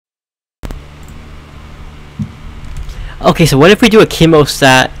Okay, so what if we do a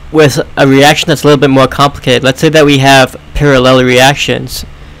chemostat with a reaction that's a little bit more complicated? Let's say that we have parallel reactions.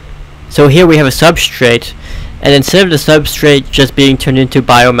 So here we have a substrate, and instead of the substrate just being turned into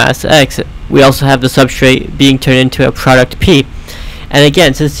biomass X, we also have the substrate being turned into a product P. And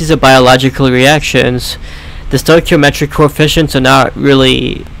again, since these are biological reactions, the stoichiometric coefficients are not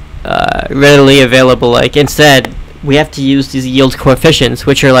really readily available. Like, instead, we have to use these yield coefficients,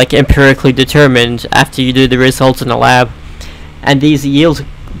 which are like empirically determined after you do the results in the lab. And these yield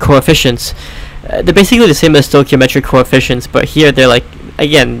coefficients, they're basically the same as stoichiometric coefficients, but here they're like,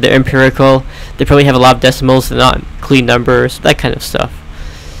 again, they're empirical. They probably have a lot of decimals, they're not clean numbers, that kind of stuff.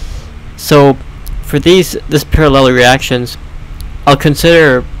 So for this parallel reactions, I'll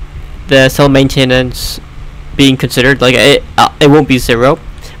consider the cell maintenance being considered. Like, it won't be 0,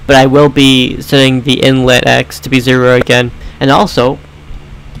 but I will be setting the inlet X to be 0 again, and also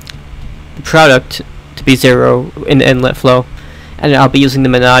the product to be 0 in the inlet flow. And I'll be using the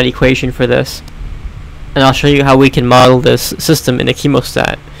Monod equation for this, and I'll show you how we can model this system in a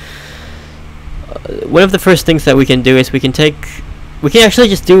chemostat. One of the first things that we can do is we can actually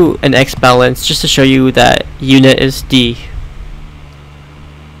just do an X balance just to show you that unit is D.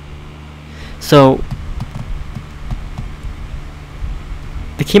 So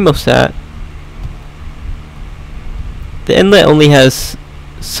the chemostat, the inlet only has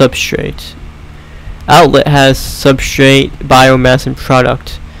substrate. Outlet has substrate, biomass, and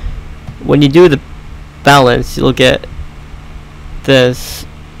product. When you do the balance, you'll get this,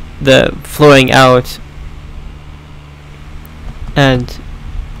 the flowing out and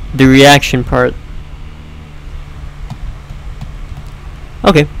the reaction part.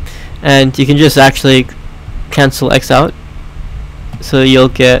 Okay, and you can just actually cancel X out, so you'll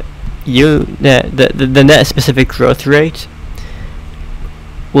get net, the net specific growth rate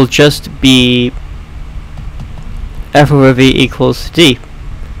will just be F over V equals D,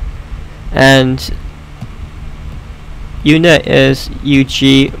 and U net is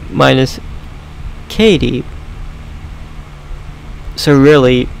UG minus KD. So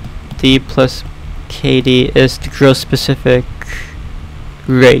really, D plus KD is the growth specific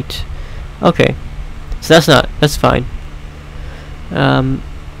rate. Okay, so that's fine. There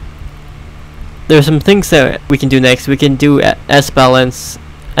are some things that we can do next. We can do a S balance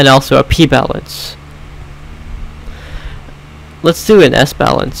and also a P balance. Let's do an S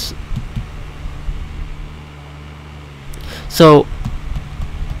balance. So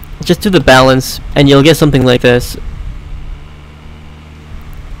just do the balance and you'll get something like this.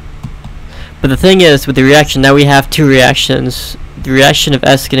 But the thing is, with the reaction, now we have two reactions. The reaction of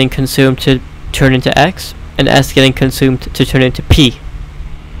S getting consumed to turn into X, and S getting consumed to turn into P.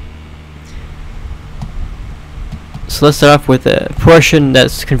 So let's start off with a portion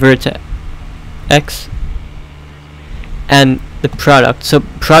that's converted to X, and the product. So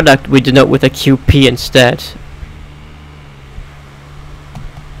product we denote with a QP instead.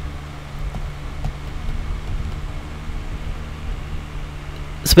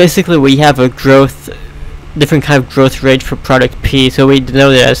 So basically we have a different kind of growth rate for product P, so we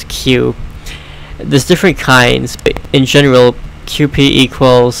denote it as Q. There's different kinds, but in general QP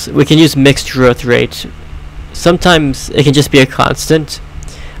equals, we can use mixed growth rate. Sometimes it can just be a constant,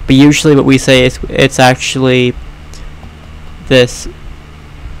 but usually what we say is it's actually this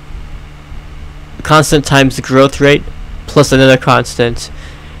constant times the growth rate plus another constant,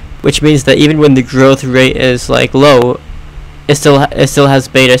 which means that even when the growth rate is like low, it still has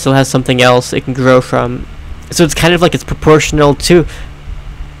beta, it still has something else it can grow from. So it's kind of like it's proportional to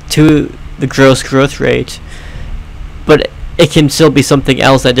the gross growth rate, but it can still be something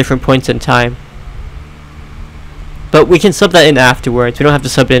else at different points in time. But we can sub that in afterwards. We don't have to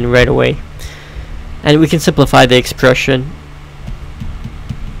sub it in right away. And we can simplify the expression.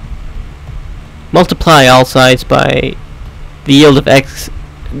 Multiply all sides by the yield of X,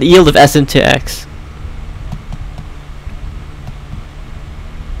 the yield of S into X.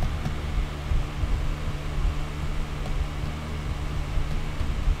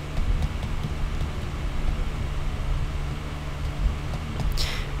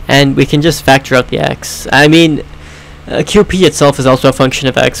 And we can just factor out the X. I mean, QP itself is also a function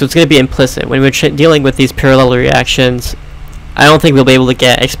of X, so it's going to be implicit. When we're dealing with these parallel reactions, I don't think we'll be able to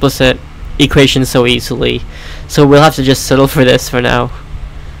get explicit equations so easily. So we'll have to just settle for this for now.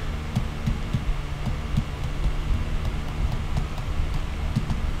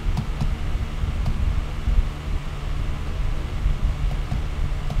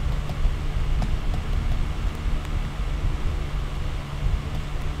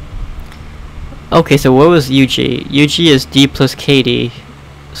 Okay, so what was UG? UG is D plus KD,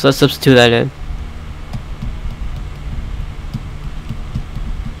 so let's substitute that in.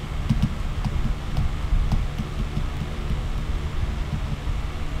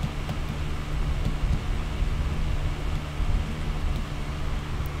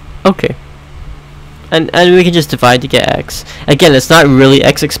 Okay. And we can just divide to get x. Again, it's not really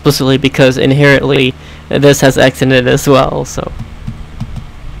x explicitly because inherently this has x in it as well, so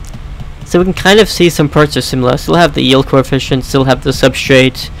we can kind of see some parts are similar. Still have the yield coefficient, still have the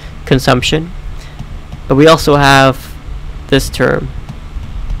substrate consumption, but we also have this term.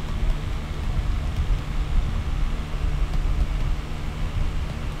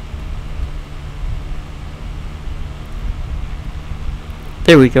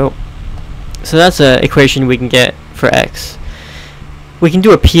 There we go. So that's an equation we can get for x. We can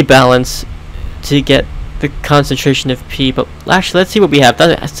do a p balance to get the concentration of p, but actually let's see what we have.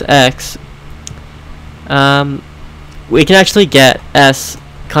 That's x. We can actually get s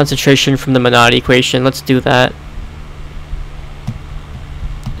concentration from the Monod equation. Let's do that.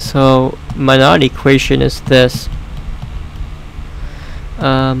 So Monod equation is this,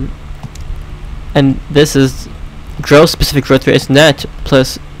 and this is gross specific growth rate is net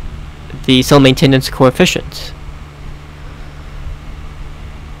plus the cell maintenance coefficient.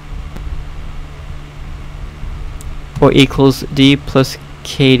 Or equals d plus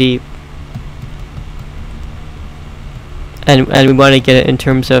kd, and we want to get it in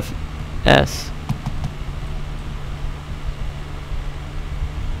terms of s.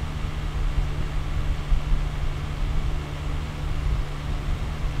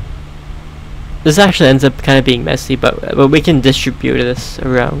 This actually ends up kind of being messy, but we can distribute this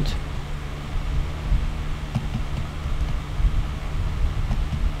around.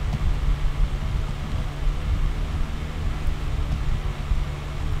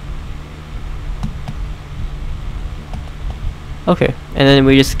 Okay, and then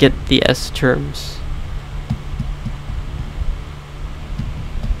we just get the s terms.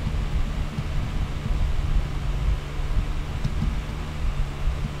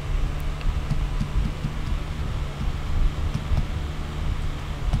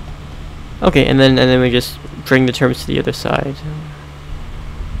 Okay, and then we just bring the terms to the other side.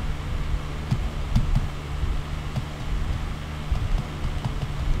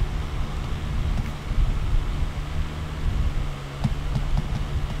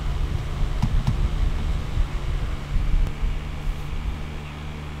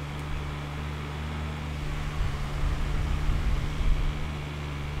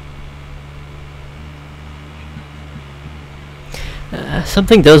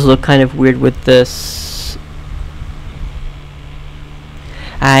 Something does look kind of weird with this.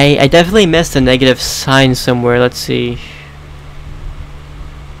 I definitely missed a negative sign somewhere. Let's see.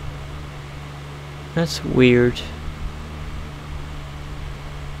 That's weird.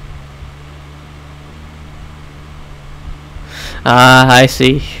 I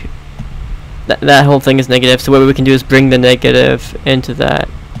see. That whole thing is negative, so what we can do is bring the negative into that.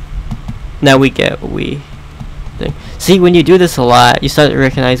 Now we get what we think. See, when you do this a lot, you start to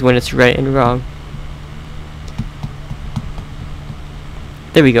recognize when it's right and wrong.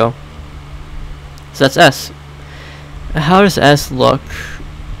 There we go. So that's S. How does S look?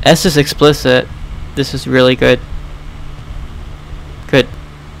 S is explicit. This is really good. Good.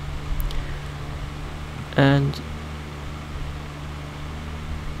 And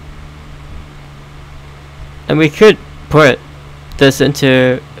we could put this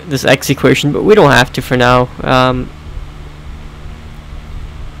into this X equation, but we don't have to for now.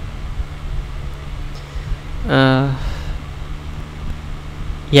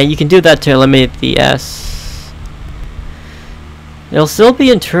 Yeah, you can do that to eliminate the S. It'll still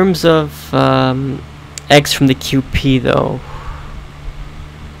be in terms of X from the QP though.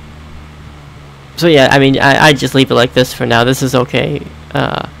 So yeah, I mean, I just leave it like this for now. This is okay.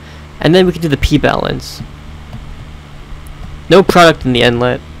 And then we can do the P balance. No product in the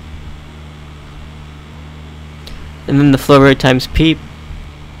inlet. And then the flow rate times P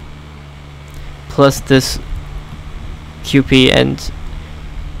plus this QP and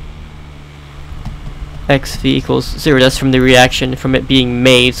XV equals 0. That's from the reaction, from it being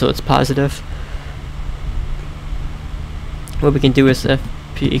made, so it's positive. What we can do is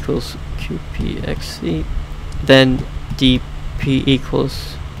FP equals QPXV, then DP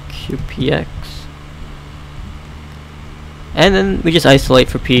equals QPX. And then we just isolate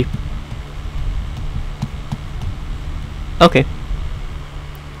for P. Okay.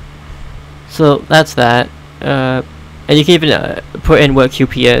 So that's that. And you can even put in what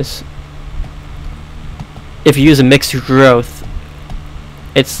QP is. If you use a mixed growth,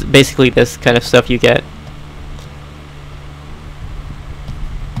 it's basically this kind of stuff you get.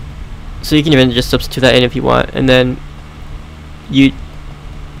 So you can even just substitute that in if you want, and then you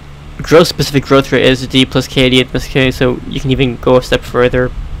gross specific growth rate is D plus KD in this case, so you can even go a step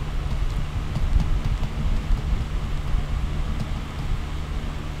further.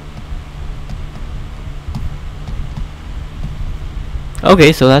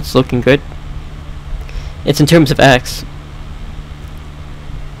 Okay, so that's looking good. It's in terms of x.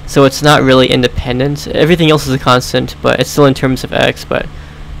 So it's not really independent. Everything else is a constant, but it's still in terms of x. But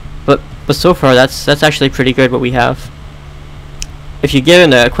so far, that's actually pretty good what we have. If you're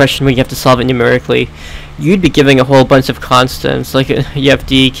given a question where you have to solve it numerically, you'd be giving a whole bunch of constants, like you have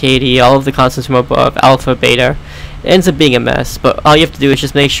d, k, d, all of the constants from above, alpha, beta. It ends up being a mess, but all you have to do is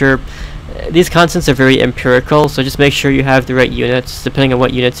just make sure these constants are very empirical, so just make sure you have the right units. Depending on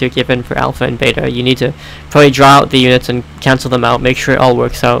what units you're given for alpha and beta, you need to probably draw out the units and cancel them out, make sure it all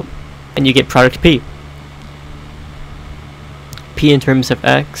works out, and you get product p. P in terms of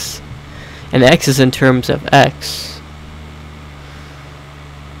x, and x is in terms of x.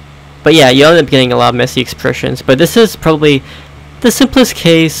 But yeah, you end up getting a lot of messy expressions. But this is probably the simplest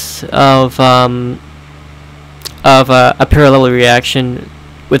case of a parallel reaction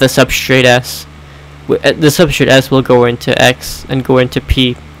with a substrate S. The substrate S will go into X and go into P.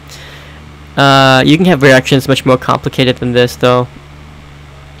 You can have reactions much more complicated than this, though.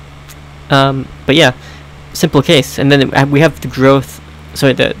 But yeah, simple case. And then we have the growth,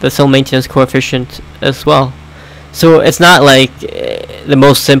 sorry, the cell maintenance coefficient as well. So it's not like the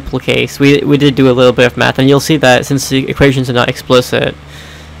most simple case. We did do a little bit of math, and you'll see that since the equations are not explicit,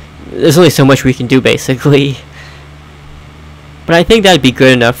 there's only so much we can do basically. But I think that'd be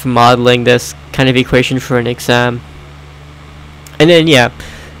good enough for modeling this kind of equation for an exam. And then yeah,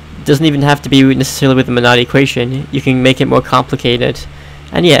 it doesn't even have to be necessarily with the Monod equation. You can make it more complicated.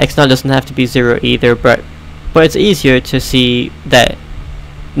 And yeah, x0 doesn't have to be 0 either, but it's easier to see that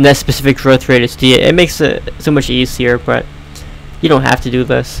net specific growth rate is d. It makes it so much easier, but you don't have to do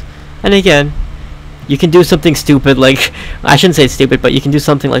this. And again, you can do something stupid like, I shouldn't say it's stupid, but you can do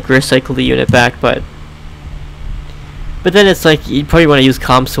something like recycle the unit back, but then it's like you probably want to use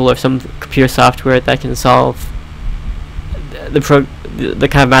COMSOL or some computer software that can solve the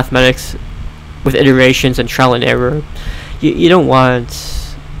kind of mathematics with iterations and trial and error. You don't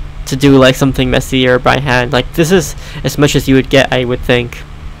want to do like something messier by hand. Like this is as much as you would get, I would think.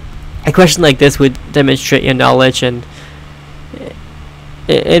 A question like this would demonstrate your knowledge, and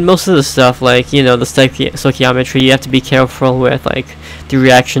in most of the stuff, like, you know, the stoichiometry, you have to be careful with like the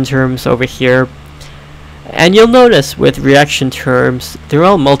reaction terms over here. And you'll notice with reaction terms, they're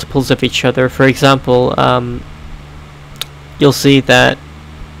all multiples of each other. For example, you'll see that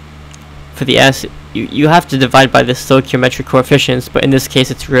for the S, you have to divide by the stoichiometric coefficients, but in this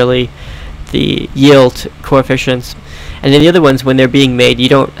case it's really the yield coefficients. And then the other ones, when they're being made, you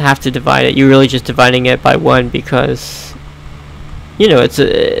don't have to divide it. You're really just dividing it by 1 because, you know, it's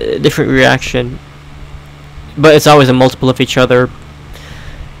a different reaction. But it's always a multiple of each other.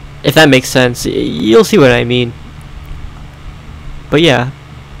 If that makes sense, you'll see what I mean. But yeah,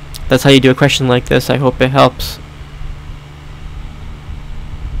 that's how you do a question like this. I hope it helps.